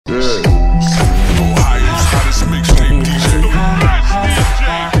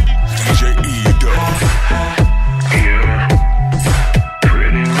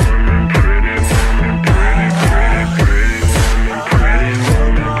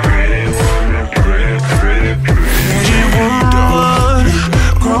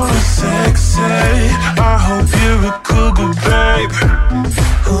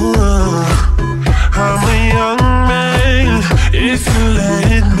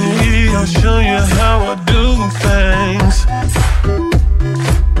I'll show you how I do things.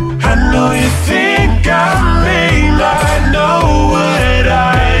 I know you think I may not know what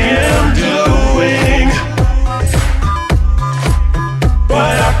I am doing,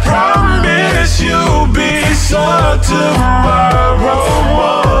 but I promise you'll be so tomorrow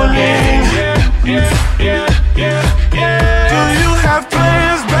morning. Do you have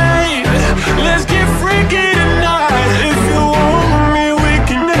plans, babe? Let's get freaky tonight. If you want me, we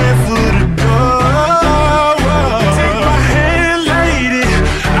can head for the door. Take my hand, lady,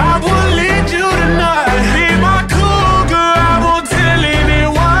 I will lead you tonight. Be my cool girl, I won't tell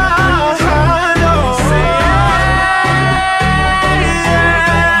anyone. No. Say yeah.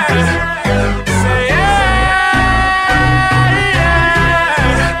 Say yeah.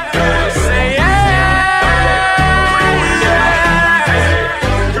 Say yeah.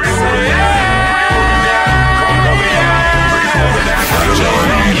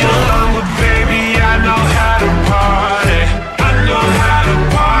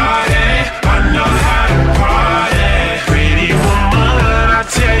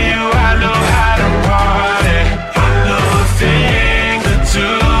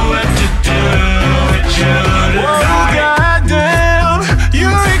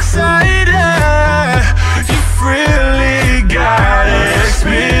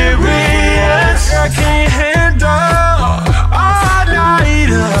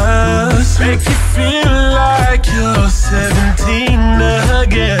 Make you feel